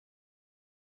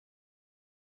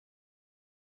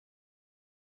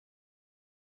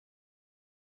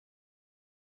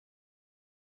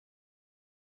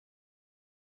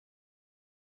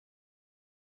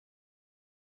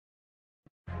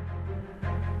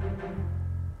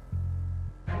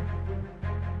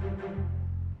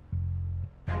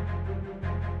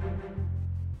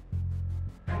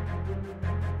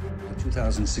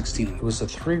2016, it was a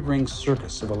three-ring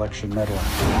circus of election meddling.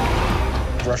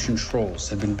 Russian trolls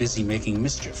had been busy making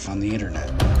mischief on the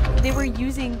internet. They were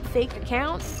using fake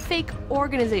accounts, fake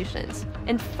organizations,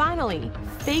 and finally,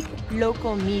 fake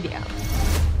local media.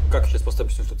 Как сейчас просто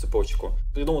объясню эту цепочку?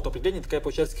 Придумал определение, такая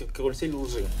получается карусель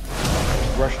лжи.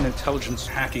 Russian intelligence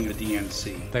hacking the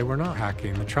DNC. They were not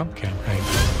hacking the Trump campaign.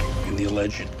 And the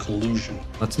alleged collusion.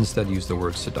 Let's instead use the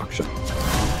word seduction.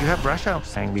 You have Russia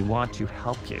saying, we want to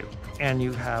help you. And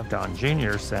you have Don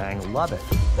Jr. saying, love it.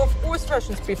 Of course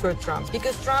Russians prefer Trump,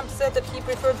 because Trump said that he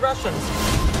preferred Russians.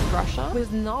 Russia was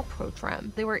not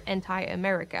pro-Trump. They were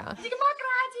anti-America.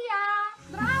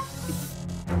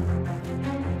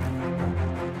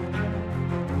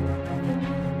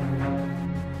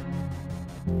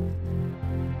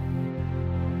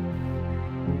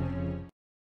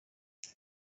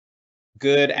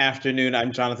 Good afternoon.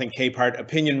 I'm Jonathan Capehart,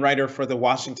 opinion writer for The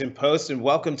Washington Post, and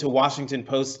welcome to Washington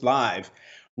Post Live.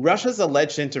 Russia's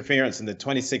alleged interference in the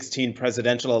 2016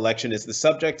 presidential election is the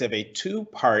subject of a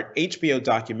two-part HBO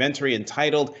documentary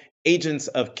entitled Agents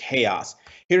of Chaos.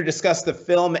 Here to discuss the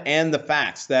film and the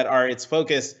facts that are its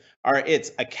focus are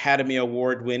its Academy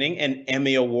Award-winning and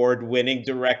Emmy Award-winning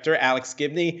director, Alex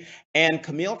Gibney, and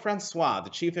Camille François, the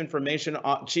Chief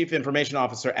Information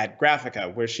Officer at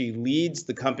Graphica, where she leads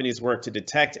the company's work to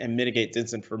detect and mitigate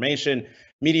disinformation,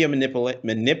 media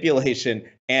manipulation,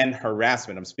 and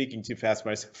harassment. I'm speaking too fast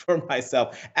for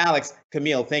myself. Alex,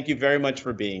 Camille, thank you very much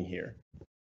for being here.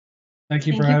 Thank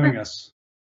you for having us.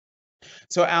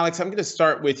 So, Alex, I'm going to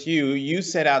start with you. You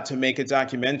set out to make a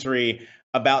documentary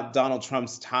about Donald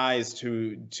Trump's ties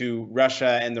to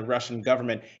Russia and the Russian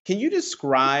government. Can you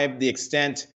describe the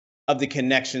extent of the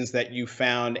connections that you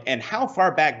found and how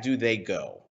far back do they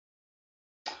go?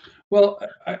 Well,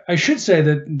 I should say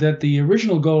that the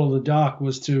original goal of the doc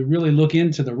was to really look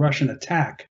into the Russian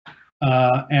attack.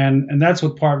 And that's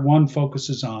what part one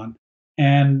focuses on.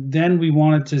 And then we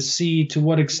wanted to see to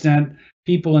what extent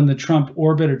people in the Trump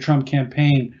orbit or Trump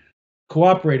campaign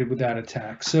cooperated with that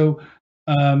attack. So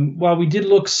while we did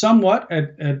look somewhat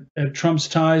at Trump's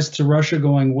ties to Russia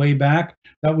going way back,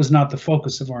 that was not the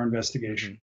focus of our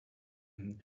investigation.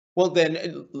 Well,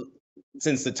 then,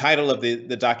 since the title of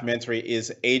the documentary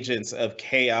is Agents of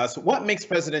Chaos, what makes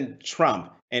President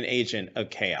Trump an agent of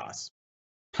chaos?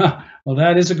 Well,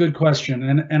 that is a good question.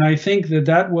 And I think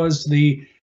that was the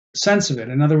sense of it.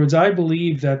 In other words, I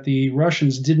believe that the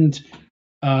Russians didn't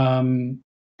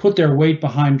put their weight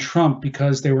behind Trump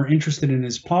because they were interested in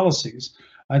his policies.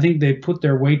 I think they put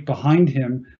their weight behind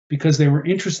him because they were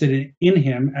interested in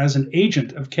him as an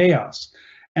agent of chaos.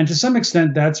 And to some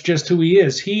extent, that's just who he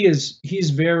is. He's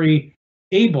very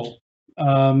able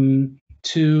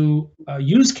to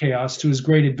use chaos to his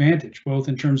great advantage, both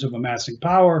in terms of amassing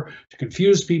power, to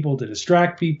confuse people, to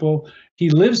distract people.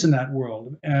 He lives in that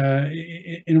world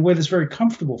in a way that's very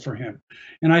comfortable for him.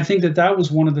 And I think that was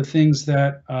one of the things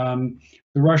that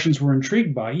the Russians were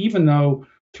intrigued by, even though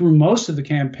through most of the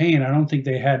campaign, I don't think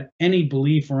they had any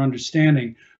belief or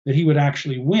understanding that he would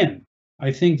actually win.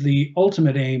 I think the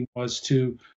ultimate aim was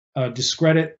to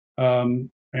discredit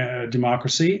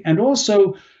democracy and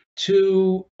also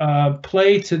to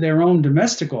play to their own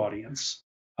domestic audience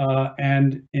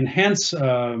and enhance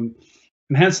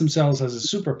themselves as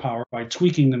a superpower by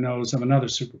tweaking the nose of another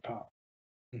superpower.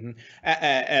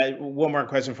 Mm-hmm. One more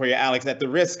question for you, Alex, at the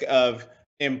risk of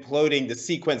imploding the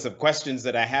sequence of questions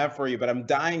that I have for you, but I'm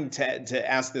dying to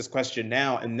ask this question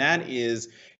now, and that is,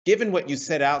 given what you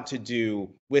set out to do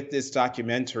with this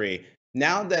documentary,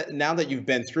 now that you've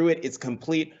been through it, it's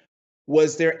complete.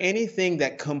 Was there anything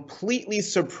that completely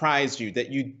surprised you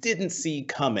that you didn't see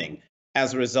coming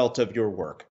as a result of your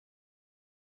work?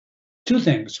 Two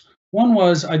things. One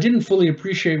was I didn't fully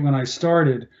appreciate when I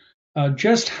started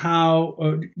just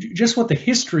what the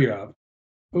history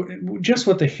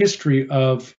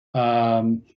of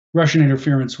Russian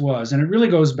interference was, and it really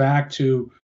goes back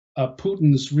to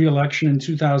Putin's re-election in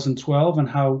 2012 and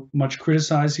how much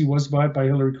criticized he was by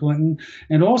Hillary Clinton,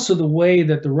 and also the way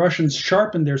that the Russians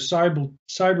sharpened their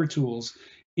cyber tools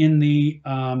in the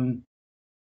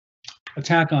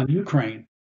attack on Ukraine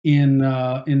in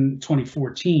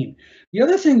 2014. The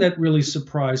other thing that really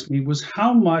surprised me was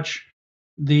how much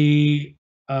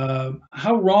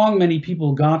how wrong many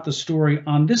people got the story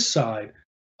on this side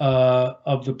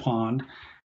of the pond.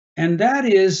 And that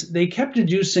is, they kept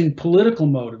deducing political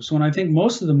motives when I think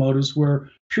most of the motives were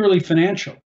purely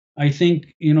financial. I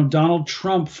think, Donald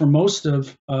Trump, for most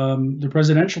of the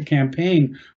presidential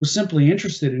campaign, was simply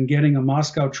interested in getting a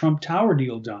Moscow Trump Tower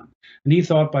deal done. And he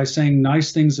thought by saying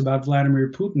nice things about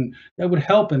Vladimir Putin, that would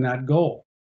help in that goal.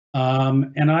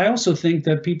 And I also think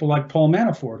that people like Paul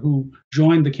Manafort, who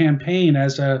joined the campaign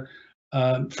as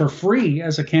for free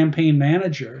as a campaign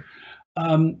manager,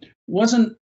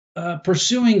 wasn't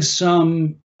pursuing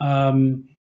some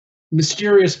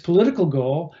mysterious political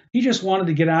goal. He just wanted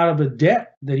to get out of a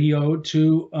debt that he owed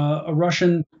to a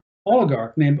Russian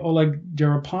oligarch named Oleg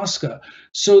Deripaska.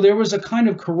 So there was a kind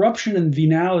of corruption and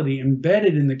venality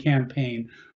embedded in the campaign,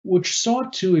 which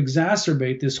sought to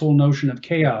exacerbate this whole notion of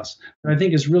chaos that I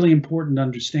think is really important to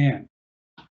understand.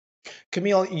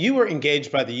 Camille, you were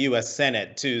engaged by the U.S.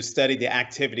 Senate to study the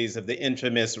activities of the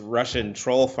infamous Russian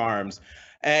troll farms.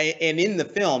 And in the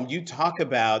film, you talk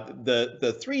about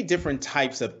the three different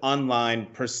types of online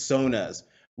personas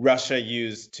Russia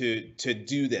used to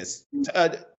do this.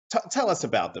 Tell us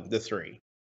about them, the three.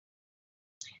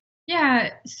 Yeah,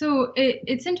 so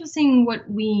it's interesting what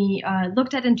we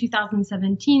looked at in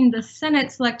 2017. The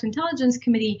Senate Select Intelligence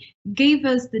Committee gave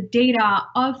us the data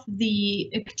of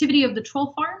the activity of the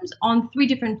troll farms on three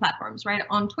different platforms, right?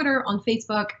 On Twitter, on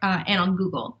Facebook, and on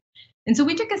Google. And so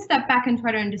we took a step back and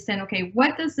tried to understand, okay,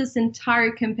 what does this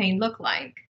entire campaign look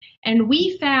like? And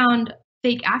we found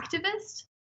fake activists,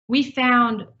 we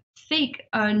found fake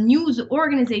news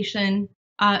organization,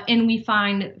 and we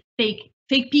find fake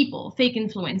people, fake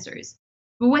influencers.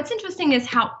 But what's interesting is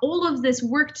how all of this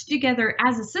worked together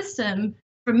as a system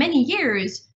for many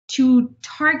years to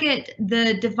target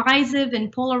the divisive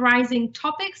and polarizing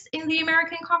topics in the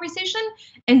American conversation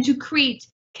and to create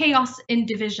chaos and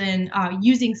division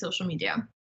using social media.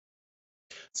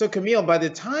 So Camille, by the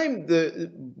time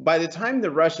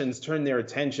the Russians turned their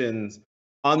attentions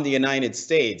on the United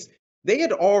States, they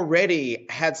had already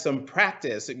had some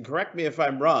practice, and correct me if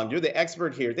I'm wrong, you're the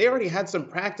expert here. They already had some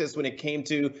practice when it came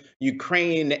to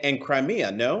Ukraine and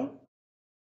Crimea, no?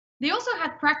 They also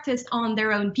had practice on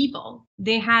their own people.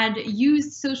 They had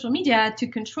used social media to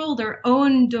control their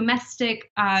own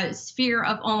domestic sphere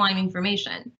of online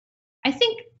information. I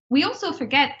think we also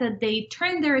forget that they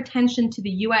turned their attention to the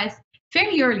US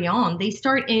fairly early on. They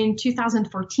start in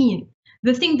 2014.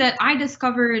 The thing that I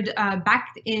discovered back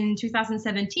in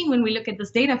 2017 when we look at this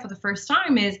data for the first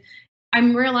time is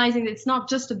I'm realizing that it's not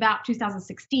just about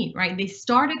 2016, right? They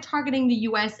started targeting the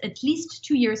US at least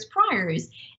 2 years prior,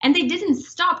 and they didn't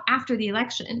stop after the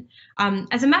election.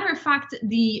 As a matter of fact,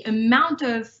 the amount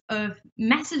of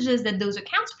messages that those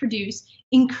accounts produce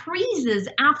increases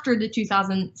after the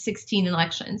 2016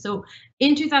 election. So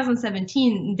in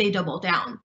 2017, they doubled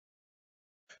down.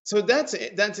 So that's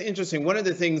interesting. One of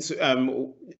the things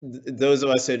those of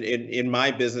us in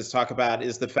my business talk about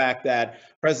is the fact that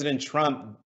President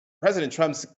Trump's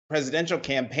presidential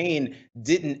campaign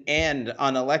didn't end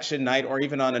on election night or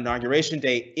even on inauguration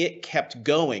day. It kept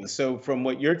going. So from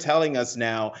what you're telling us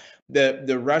now,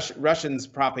 the Russians'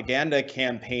 propaganda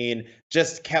campaign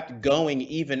just kept going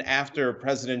even after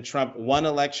President Trump won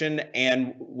election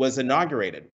and was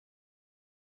inaugurated.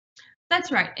 That's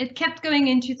right. It kept going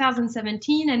in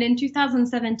 2017, and in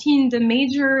 2017, the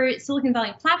major Silicon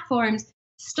Valley platforms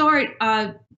start,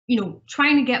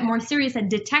 trying to get more serious at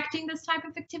detecting this type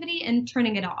of activity and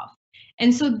turning it off.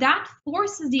 And so that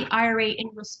forces the IRA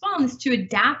in response to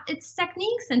adapt its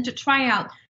techniques and to try out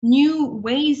new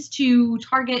ways to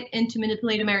target and to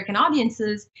manipulate American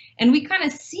audiences. And we kind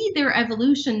of see their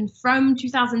evolution from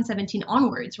 2017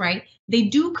 onwards, right? They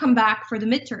do come back for the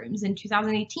midterms in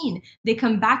 2018. They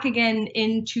come back again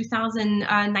in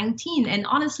 2019. And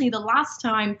honestly, the last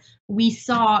time we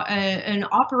saw an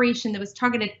operation that was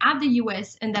targeted at the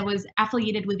US and that was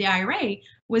affiliated with the IRA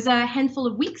was a handful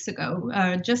of weeks ago,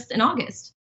 just in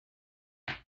August.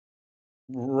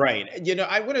 Right.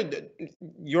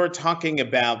 You're talking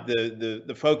about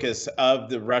the focus of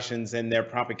the Russians and their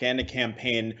propaganda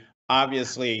campaign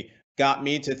obviously got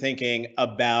me to thinking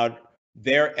about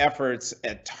their efforts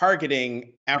at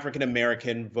targeting African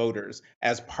American voters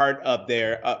as part of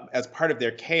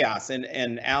their chaos.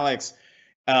 And Alex,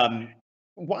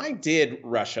 why did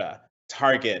Russia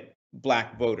target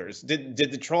Black voters? Did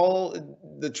the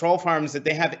troll farms, did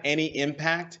they have any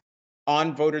impact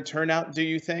on voter turnout, do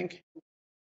you think?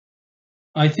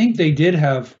 I think they did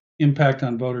have impact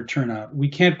on voter turnout. We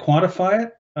can't quantify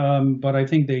it, but I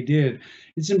think they did.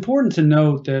 It's important to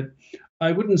note that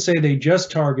I wouldn't say they just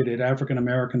targeted African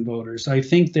American voters. I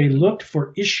think they looked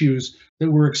for issues that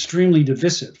were extremely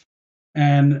divisive.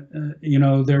 And,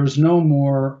 there was no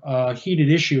more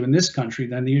heated issue in this country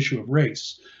than the issue of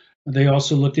race. They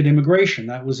also looked at immigration.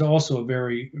 That was also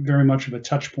very, very much of a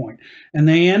touch point. And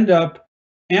they end up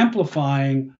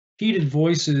amplifying heated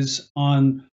voices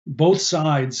on both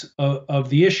sides of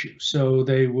the issue. So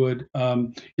they would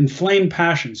inflame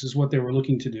passions is what they were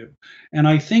looking to do. And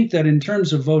I think that in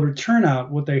terms of voter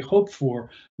turnout, what they hoped for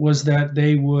was that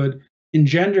they would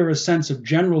engender a sense of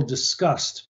general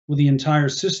disgust with the entire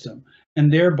system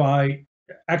and thereby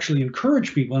actually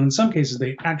encourage people, and in some cases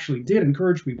they actually did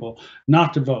encourage people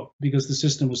not to vote because the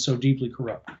system was so deeply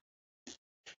corrupt.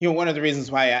 You know, one of the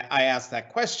reasons why I asked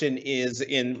that question is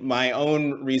in my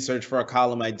own research for a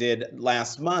column I did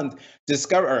last month,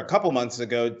 or a couple months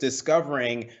ago,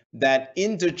 discovering that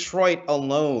in Detroit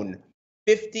alone,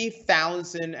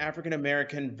 50,000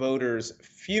 African-American voters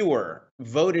fewer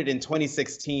voted in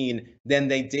 2016 than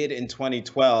they did in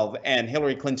 2012, and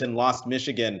Hillary Clinton lost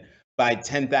Michigan by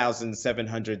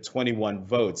 10,721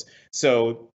 votes.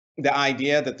 So the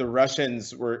idea that the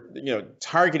Russians were,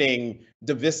 targeting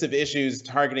divisive issues,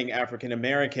 targeting African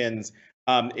Americans,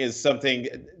 is something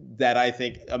that I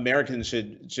think Americans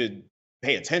should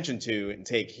pay attention to and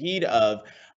take heed of.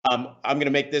 I'm going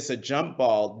to make this a jump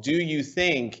ball. Do you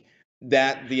think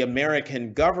that the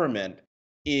American government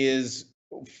is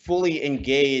fully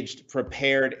engaged,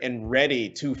 prepared, and ready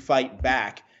to fight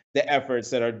back the efforts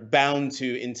that are bound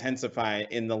to intensify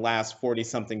in the last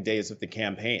 40-something days of the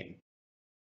campaign?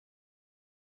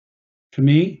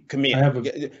 Camille? Camille,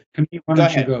 Camille, why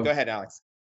don't you go? Go ahead, Alex.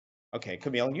 Okay,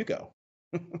 Camille, you go.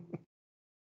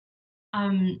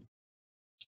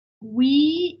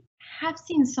 We have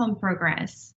seen some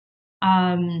progress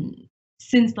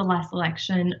since the last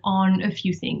election on a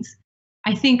few things.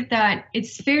 I think that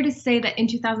it's fair to say that in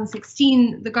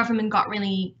 2016, the government got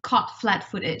really caught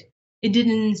flat-footed. It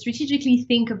didn't strategically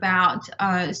think about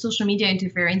social media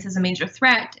interference as a major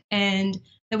threat, and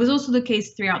that was also the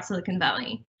case throughout Silicon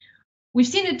Valley. We've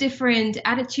seen a different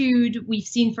attitude. We've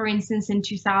seen, for instance, in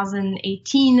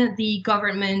 2018, the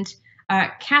government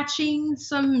catching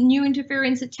some new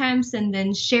interference attempts and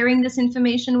then sharing this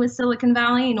information with Silicon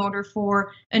Valley in order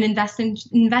for an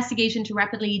investigation to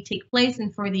rapidly take place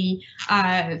and for the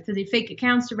fake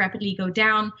accounts to rapidly go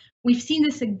down. We've seen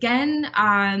this again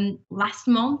last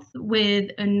month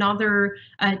with another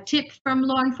tip from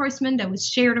law enforcement that was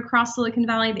shared across Silicon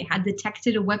Valley. They had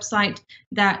detected a website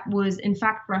that was in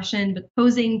fact Russian, but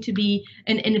posing to be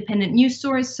an independent news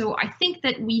source. So I think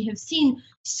that we have seen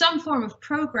some form of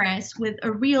progress with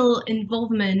a real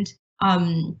involvement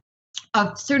of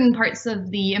certain parts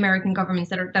of the American governments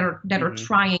that are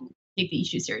trying to take the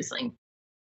issue seriously.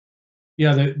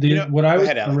 Yeah, what I was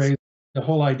going to raise, the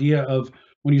whole idea of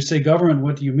when you say government,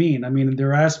 what do you mean? I mean,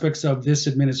 there are aspects of this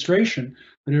administration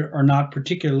that are not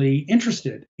particularly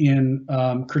interested in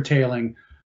curtailing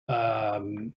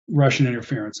Russian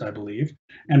interference, I believe.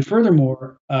 And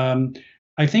furthermore,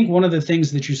 I think one of the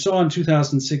things that you saw in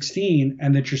 2016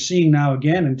 and that you're seeing now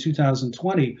again in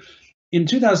 2020, in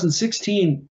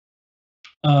 2016,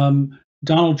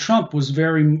 Donald Trump was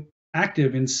very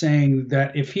active in saying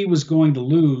that if he was going to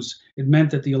lose, it meant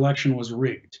that the election was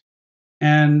rigged.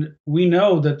 And we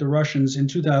know that the Russians in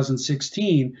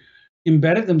 2016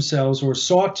 embedded themselves or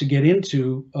sought to get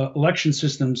into election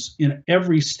systems in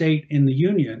every state in the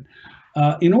union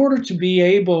in order to be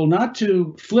able not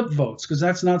to flip votes, because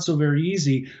that's not so very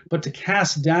easy, but to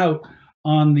cast doubt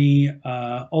on the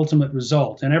ultimate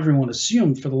result. And everyone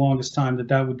assumed for the longest time that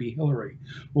that would be Hillary.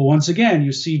 Well, once again,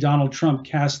 you see Donald Trump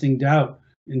casting doubt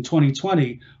in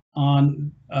 2020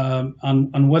 on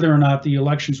whether or not the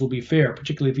elections will be fair,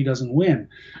 particularly if he doesn't win.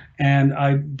 And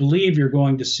I believe you're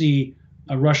going to see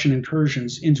Russian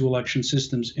incursions into election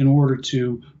systems in order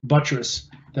to buttress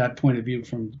that point of view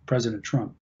from President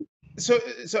Trump. So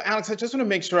Alex, I just want to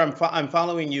make sure I'm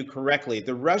following you correctly.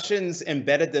 The Russians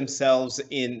embedded themselves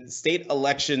in state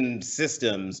election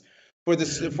systems for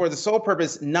the sole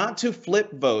purpose not to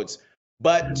flip votes,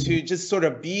 but to just sort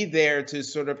of be there to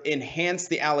sort of enhance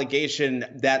the allegation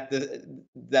that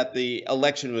the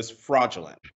election was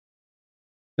fraudulent.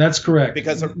 That's correct.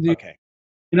 Because okay.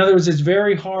 In other words, it's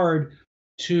very hard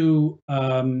to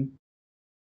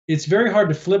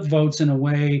flip votes in a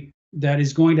way that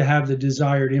is going to have the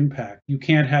desired impact. You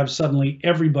can't have suddenly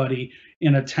everybody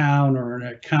in a town or in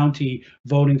a county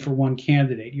voting for one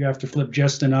candidate. You have to flip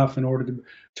just enough in order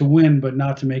to win, but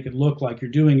not to make it look like you're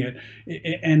doing it.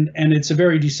 And it's a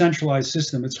very decentralized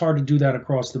system. It's hard to do that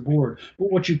across the board.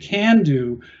 But what you can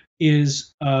do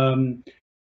is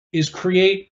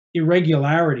create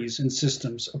irregularities in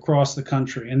systems across the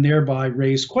country and thereby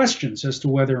raise questions as to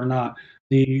whether or not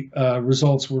the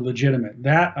results were legitimate.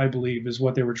 That, I believe, is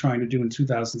what they were trying to do in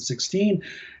 2016.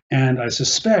 And I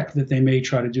suspect that they may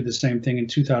try to do the same thing in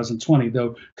 2020,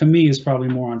 though Camille is probably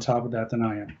more on top of that than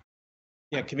I am.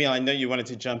 Yeah, Camille, I know you wanted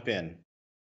to jump in.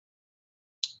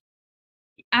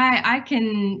 I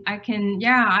can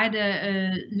add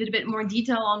a little bit more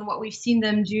detail on what we've seen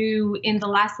them do in the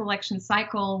last election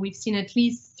cycle. We've seen at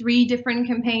least 3 different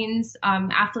campaigns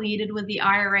affiliated with the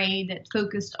IRA that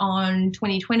focused on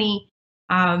 2020.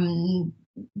 The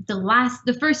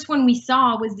first one we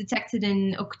saw was detected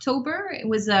in October. It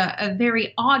was a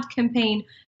very odd campaign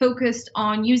focused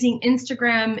on using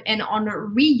Instagram and on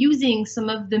reusing some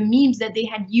of the memes that they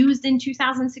had used in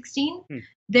 2016.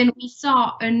 Then we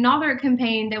saw another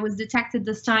campaign that was detected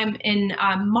this time in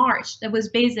March that was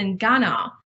based in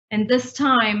Ghana. And this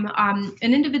time, an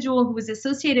individual who was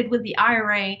associated with the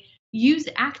IRA used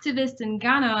activists in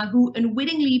Ghana who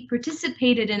unwittingly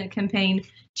participated in a campaign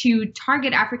to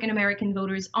target African-American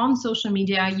voters on social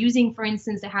media using, for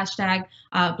instance, the hashtag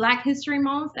Black History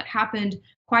Month. That happened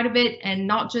quite a bit, and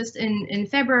not just in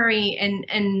February.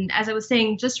 And as I was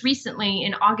saying, just recently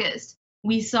in August,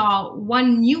 we saw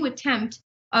one new attempt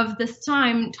of this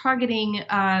time targeting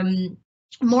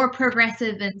more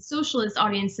progressive and socialist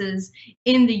audiences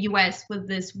in the US with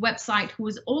this website who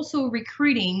was also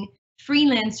recruiting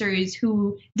freelancers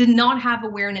who did not have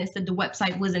awareness that the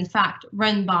website was in fact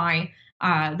run by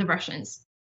the Russians.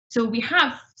 So we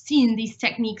have seen these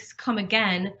techniques come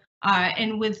again,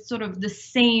 and with sort of the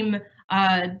same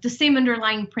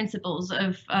underlying principles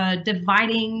of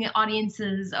dividing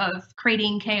audiences, of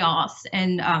creating chaos,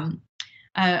 and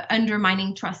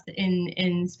undermining trust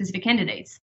in specific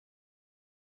candidates.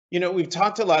 You know, we've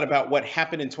talked a lot about what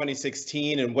happened in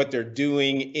 2016 and what they're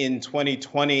doing in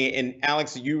 2020. And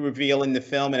Alex, you reveal in the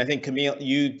film, and I think Camille,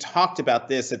 you talked about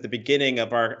this at the beginning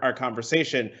of our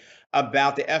conversation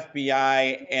about the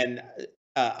FBI and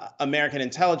American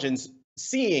intelligence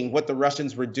seeing what the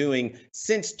Russians were doing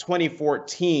since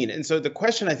 2014. And so the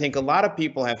question I think a lot of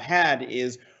people have had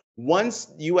is, once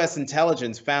U.S.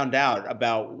 intelligence found out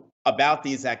about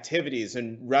these activities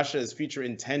and Russia's future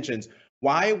intentions,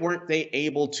 why weren't they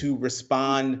able to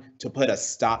respond to put a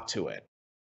stop to it?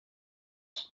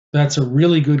 That's a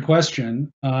really good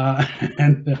question,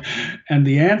 and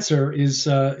the answer is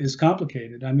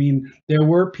complicated. I mean, there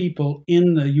were people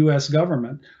in the U.S.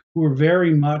 government who were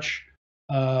very much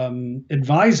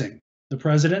advising the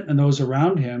president and those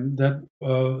around him that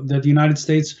the United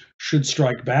States should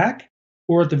strike back,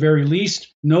 or at the very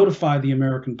least notify the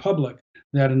American public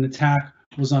that an attack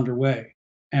was underway.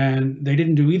 And they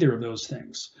didn't do either of those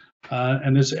things.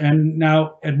 And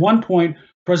now at one point,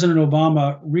 President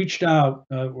Obama reached out,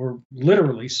 or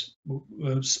literally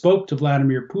spoke to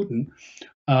Vladimir Putin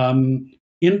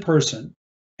in person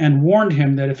and warned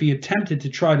him that if he attempted to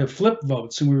try to flip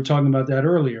votes, and we were talking about that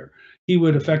earlier, he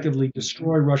would effectively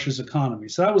destroy Russia's economy.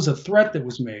 So that was a threat that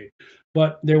was made,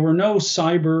 but there were no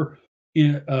cyber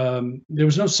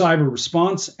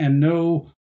response, and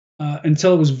no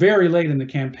until it was very late in the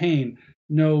campaign,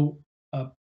 no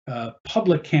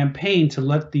public campaign to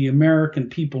let the American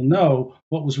people know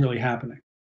what was really happening.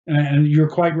 And you're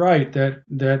quite right that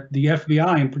the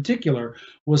FBI in particular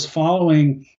was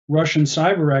following Russian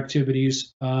cyber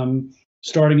activities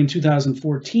starting in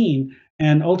 2014,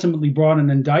 and ultimately brought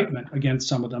an indictment against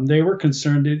some of them. They were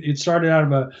concerned. It started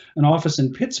out of an office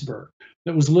in Pittsburgh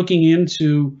that was looking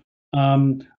into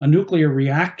a nuclear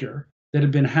reactor that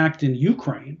had been hacked in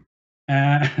Ukraine.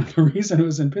 And the reason it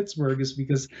was in Pittsburgh is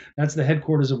because that's the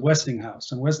headquarters of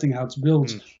Westinghouse, and Westinghouse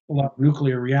builds a lot of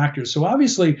nuclear reactors. So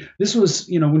obviously, this was,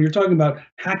 when you're talking about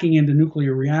hacking into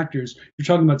nuclear reactors, you're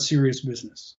talking about serious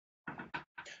business.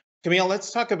 Camille,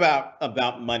 let's talk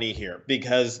about money here,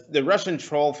 because the Russian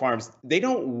troll farms, they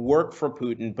don't work for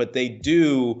Putin, but they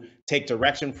do take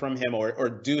direction from him or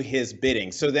do his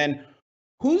bidding. So then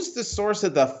who's the source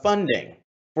of the funding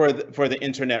for the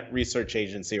Internet Research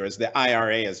Agency, or is the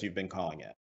IRA, as you've been calling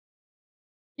it?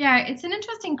 Yeah, it's an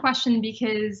interesting question,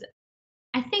 because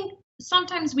I think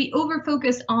sometimes we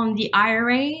overfocus on the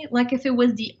IRA like if it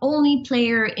was the only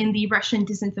player in the Russian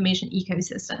disinformation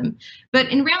ecosystem. But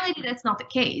in reality, that's not the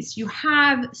case. You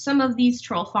have some of these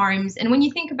troll farms, and when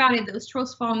you think about it, those troll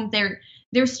farms,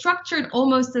 they're structured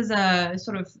almost as a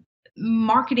sort of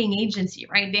marketing agency,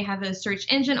 right? They have a search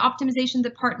engine optimization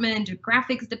department, a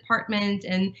graphics department,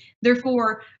 and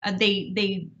therefore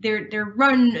they're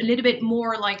run a little bit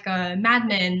more like a Mad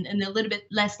Men and a little bit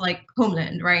less like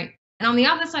Homeland, right? And on the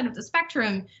other side of the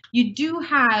spectrum, you do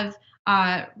have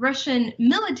Russian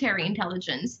military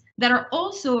intelligence that are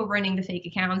also running the fake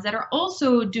accounts, that are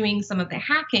also doing some of the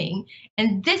hacking.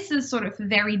 And this is sort of a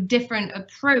very different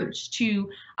approach to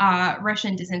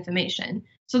Russian disinformation.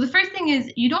 So the first thing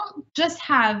is, you don't just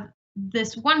have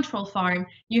this one troll farm,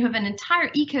 you have an entire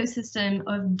ecosystem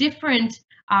of different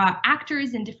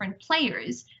actors and different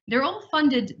players. They're all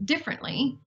funded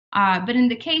differently. But in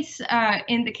the case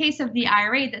of the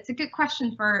IRA, that's a good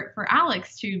question for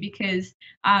Alex too, because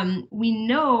we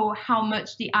know how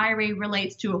much the IRA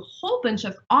relates to a whole bunch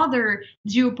of other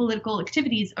geopolitical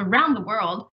activities around the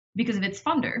world because of its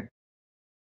funder.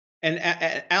 And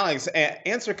Alex,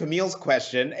 answer Camille's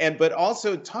question, but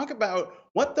also talk about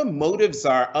what the motives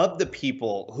are of the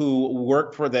people who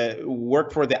work for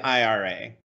the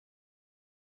IRA.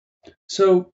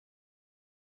 So,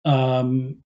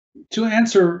 to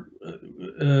answer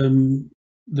the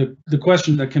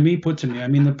question that Camille put to me, I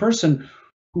mean, the person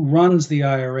who runs the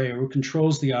IRA or who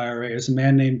controls the IRA is a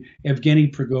man named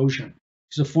Evgeny Prigozhin.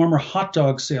 He's a former hot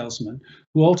dog salesman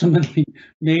who ultimately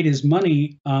made his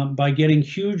money by getting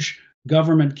huge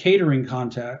government catering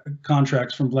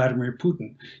contracts from Vladimir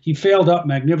Putin. He failed up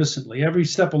magnificently. Every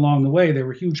step along the way, there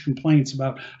were huge complaints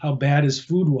about how bad his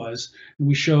food was. And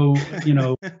we show,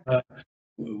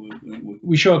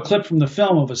 we show a clip from the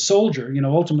film of a soldier.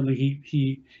 Ultimately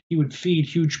he would feed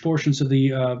huge portions of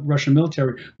the Russian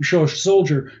military. We show a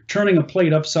soldier turning a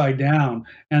plate upside down,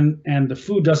 and the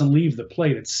food doesn't leave the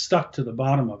plate; it's stuck to the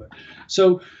bottom of it.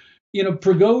 So,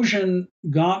 Prigozhin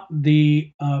got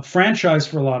the franchise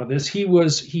for a lot of this.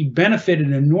 He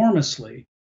benefited enormously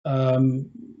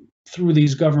through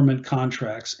these government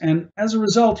contracts, and as a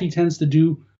result, he tends to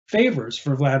do favors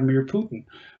for Vladimir Putin.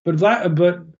 But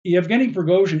Yevgeny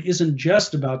Prigozhin isn't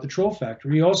just about the troll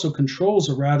factory. He also controls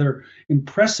a rather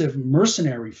impressive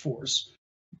mercenary force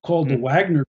called the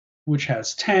Wagner, which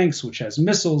has tanks, which has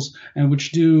missiles, and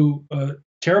which do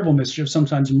terrible mischief,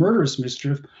 sometimes murderous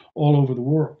mischief, all over the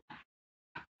world.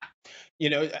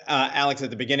 Alex,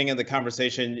 at the beginning of the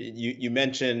conversation, you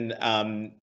mentioned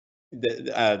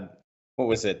what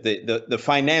was it? The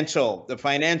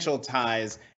financial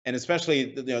ties, and especially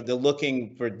the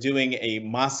looking for doing a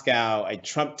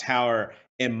Trump Tower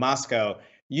in Moscow.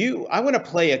 I want to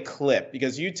play a clip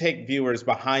because you take viewers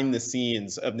behind the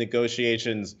scenes of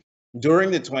negotiations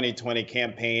during the 2020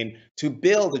 campaign to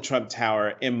build the Trump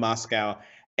Tower in Moscow.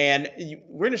 And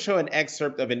we're going to show an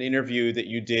excerpt of an interview that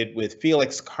you did with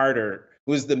Felix Carter,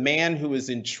 who is the man who was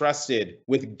entrusted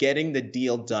with getting the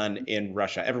deal done in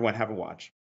Russia. Everyone, have a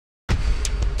watch.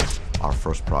 Our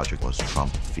first project was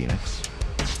Trump Phoenix,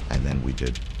 and then we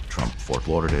did Trump Fort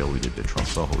Lauderdale, we did the Trump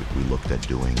Soho. We looked at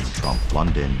doing Trump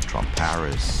London, Trump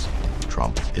Paris,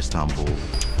 Trump Istanbul.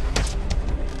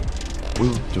 We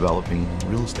were developing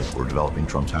real estate, we were developing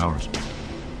Trump Towers.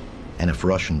 And if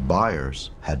Russian buyers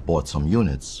had bought some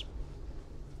units,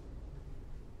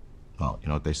 well, you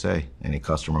know what they say, any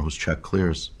customer whose check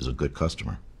clears is a good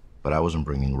customer. But I wasn't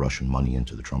bringing Russian money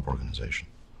into the Trump organization.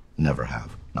 Never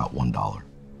have, not $1,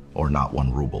 or not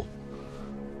 1 ruble.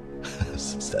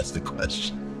 That's the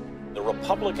question. The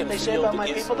Republican field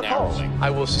is narrowing. I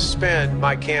will suspend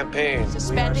my campaign.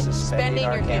 Suspending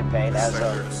your campaign as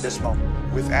of this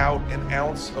moment. Without an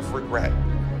ounce of regret.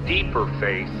 Deeper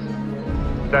faith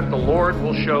that the Lord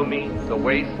will show me the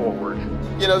way forward.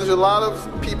 There's a lot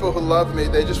of people who love me.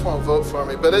 They just won't vote for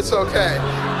me, but it's okay.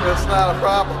 It's not a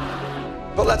problem.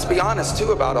 But let's be honest,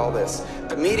 too, about all this.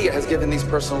 The media has given these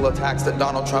personal attacks that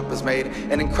Donald Trump has made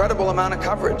an incredible amount of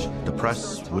coverage. The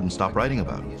press wouldn't stop writing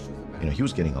about it. He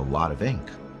was getting a lot of ink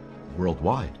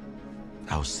worldwide.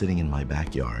 I was sitting in my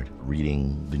backyard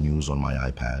reading the news on my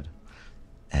iPad,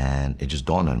 and it just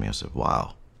dawned on me. I said,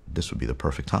 wow, this would be the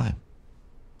perfect time.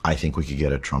 I think we could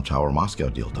get a Trump Tower Moscow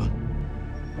deal done.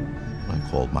 I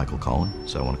called Michael Cohen,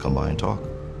 said I want to come by and talk.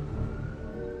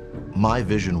 My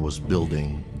vision was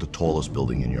building the tallest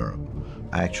building in Europe.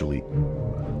 I actually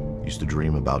used to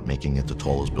dream about making it the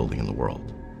tallest building in the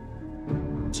world.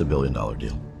 It's $1 billion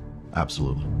deal,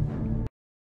 absolutely.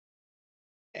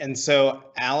 And so,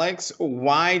 Alex,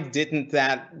 why didn't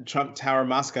that Trump Tower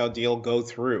Moscow deal go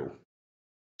through?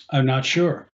 I'm not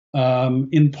sure.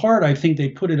 In part, I think they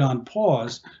put it on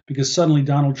pause because suddenly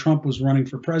Donald Trump was running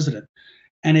for president.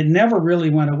 And it never really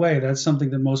went away. That's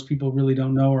something that most people really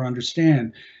don't know or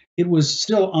understand. It was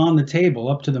still on the table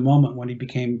up to the moment when he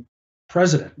became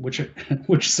president, which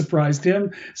surprised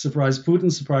him, surprised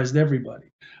Putin, surprised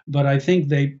everybody. But I think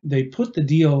they put the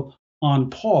deal on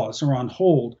pause or on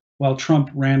hold while Trump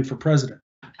ran for president.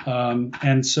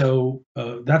 And so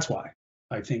that's why,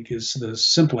 I think, is the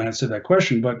simple answer to that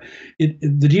question. But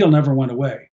the deal never went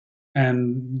away.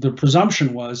 And the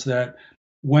presumption was that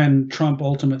when Trump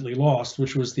ultimately lost,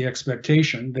 which was the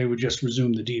expectation, they would just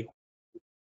resume the deal.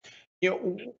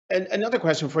 Another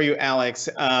question for you, Alex.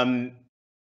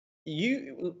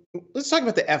 Let's talk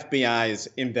about the FBI's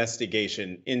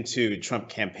investigation into Trump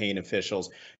campaign officials.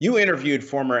 You interviewed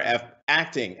former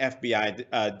acting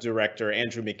FBI Director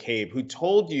Andrew McCabe, who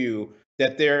told you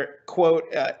that there, quote,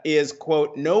 is,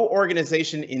 quote, no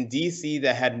organization in D.C.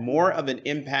 that had more of an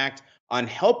impact on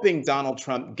helping Donald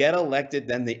Trump get elected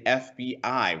than the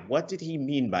FBI. What did he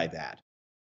mean by that?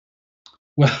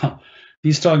 Well,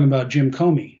 he's talking about Jim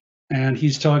Comey, and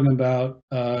he's talking about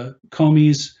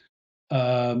Comey's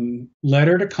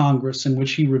letter to Congress in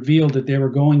which he revealed that they were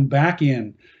going back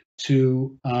in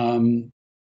to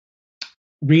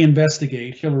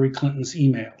reinvestigate Hillary Clinton's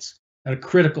emails at a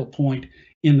critical point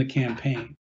in the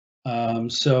campaign.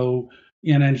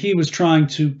 And he was trying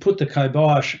to put the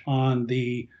kibosh on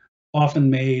the often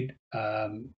made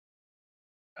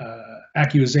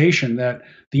accusation that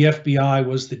the FBI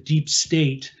was the deep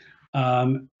state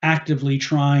actively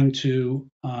trying to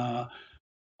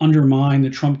undermine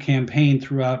the Trump campaign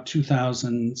throughout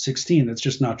 2016. That's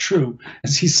just not true.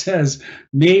 As he says,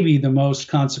 maybe the most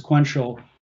consequential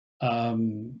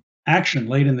action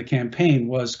late in the campaign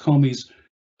was Comey's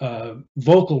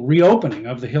vocal reopening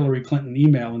of the Hillary Clinton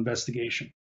email investigation,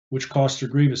 which cost her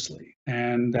grievously,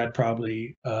 and that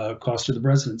probably cost her the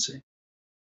presidency.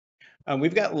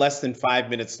 We've got less than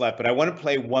 5 minutes left, but I want to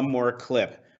play one more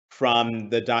clip from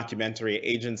the documentary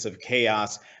Agents of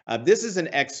Chaos. This is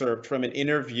an excerpt from an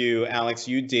interview, Alex,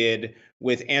 you did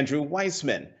with Andrew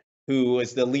Weissman, who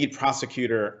is the lead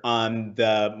prosecutor on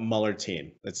the Mueller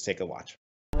team. Let's take a watch.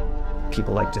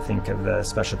 People like to think of the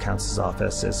special counsel's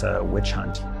office as a witch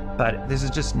hunt, but this is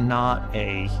just not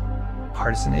a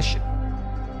partisan issue.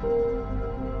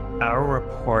 Our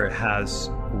report has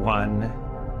one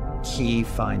key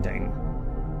finding: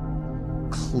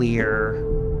 clear,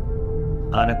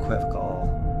 unequivocal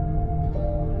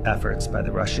efforts by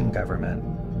the Russian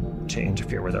government to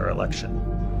interfere with our election.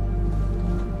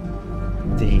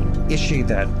 The issue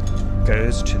that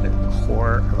goes to the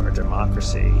core of our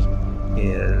democracy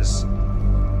is,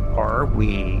 are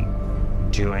we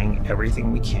doing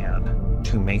everything we can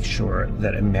to make sure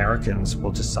that Americans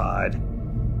will decide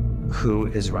who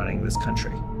is running this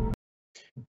country?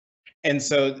 And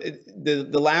so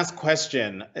the last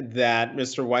question that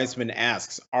Mr. Weissman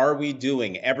asks, are we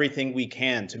doing everything we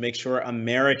can to make sure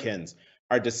Americans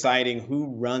are deciding who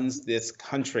runs this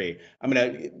country? I'm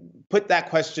going to put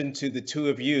that question to the two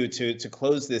of you to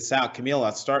close this out. Camille,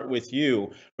 I'll start with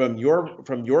you. From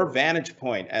your vantage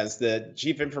point as the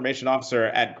Chief Information Officer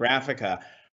at Graphica,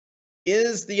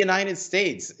 is the United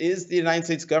States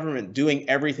government doing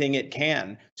everything it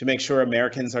can to make sure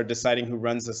Americans are deciding who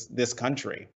runs this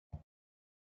country?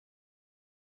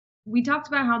 We talked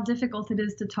about how difficult it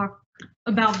is to talk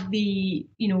about the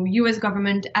U.S.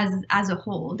 government as a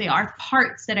whole. There are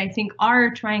parts that I think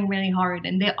are trying really hard,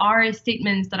 and there are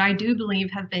statements that I do believe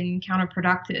have been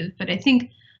counterproductive. But I think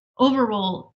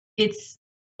overall, it's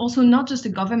also not just a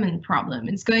government problem.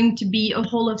 It's going to be a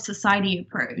whole of society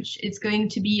approach. It's going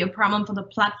to be a problem for the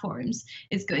platforms.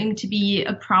 It's going to be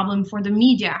a problem for the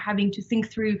media, having to think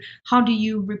through how do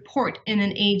you report in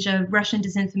an age of Russian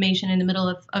disinformation in the middle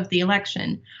of the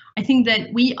election. I think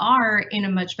that we are in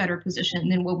a much better position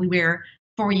than what we were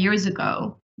 4 years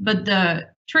ago. But the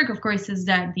trick, of course, is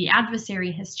that the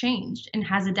adversary has changed and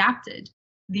has adapted.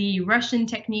 The Russian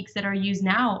techniques that are used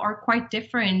now are quite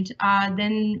different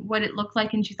than what it looked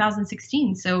like in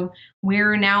 2016. So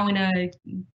we're now in a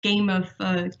game of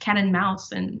cat and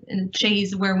mouse and a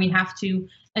chase where we have to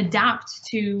adapt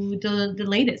to the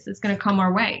latest that's going to come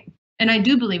our way. And I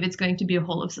do believe it's going to be a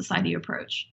whole of society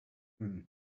approach.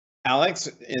 Alex,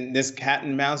 in this cat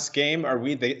and mouse game,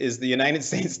 is the United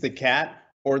States the cat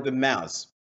or the mouse?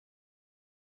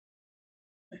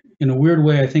 In a weird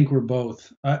way, I think we're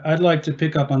both. I'd like to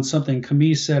pick up on something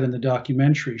Camille said in the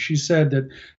documentary. She said that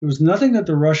there was nothing that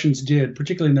the Russians did,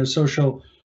 particularly in their social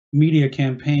media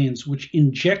campaigns, which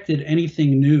injected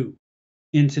anything new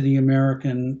into the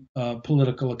American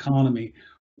political economy.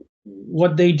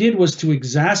 What they did was to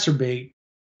exacerbate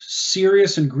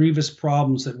serious and grievous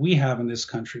problems that we have in this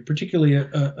country, particularly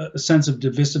a sense of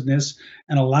divisiveness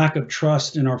and a lack of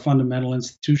trust in our fundamental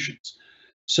institutions.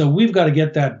 So we've got to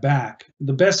get that back.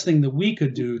 The best thing that we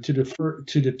could do to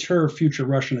deter future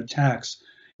Russian attacks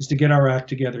is to get our act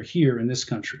together here in this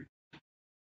country.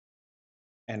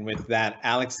 And with that,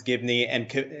 Alex Gibney,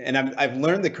 and I've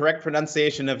learned the correct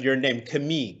pronunciation of your name,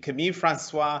 Camille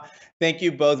François. Thank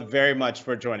you both very much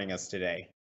for joining us today.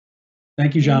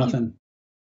 Thank you, Jonathan.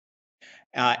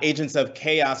 Agents of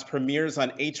Chaos premieres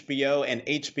on HBO and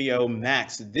HBO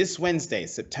Max this Wednesday,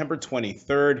 September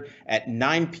 23rd at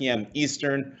 9 p.m.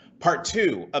 Eastern. Part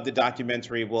 2 of the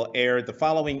documentary will air the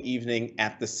following evening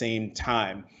at the same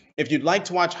time. If you'd like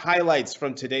to watch highlights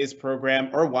from today's program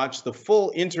or watch the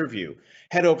full interview,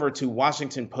 head over to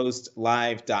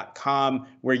WashingtonPostLive.com,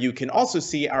 where you can also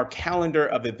see our calendar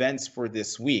of events for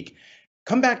this week.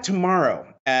 Come back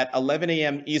tomorrow at 11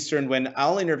 a.m. Eastern when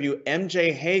I'll interview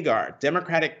MJ Hagar,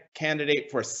 Democratic candidate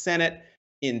for Senate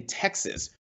in Texas,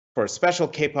 for a special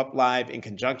K-Pop Live in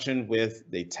conjunction with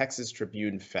the Texas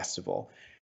Tribune Festival.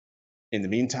 In the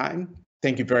meantime,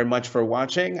 thank you very much for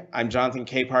watching. I'm Jonathan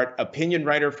Capehart, opinion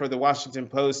writer for the Washington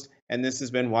Post, and this has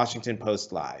been Washington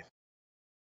Post Live.